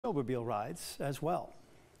snowmobile rides as well.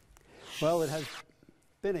 Well, it has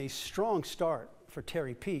been a strong start for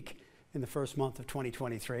Terry Peak in the first month of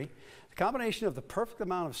 2023. The combination of the perfect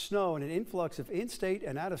amount of snow and an influx of in-state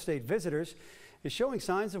and out-of-state visitors is showing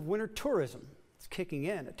signs of winter tourism. It's kicking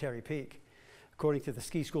in at Terry Peak. According to the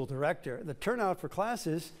ski school director, the turnout for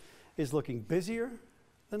classes is looking busier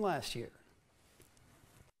than last year.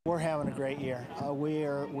 We're having a great year.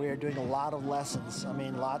 We're doing a lot of lessons. I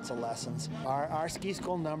mean, lots of lessons. Our ski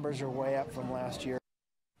school numbers are way up from last year.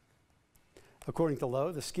 According to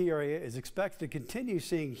Lowe, the ski area is expected to continue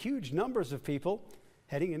seeing huge numbers of people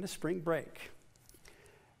heading into spring break.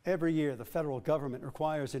 Every year, the federal government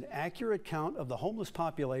requires an accurate count of the homeless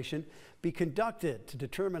population be conducted to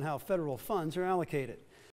determine how federal funds are allocated.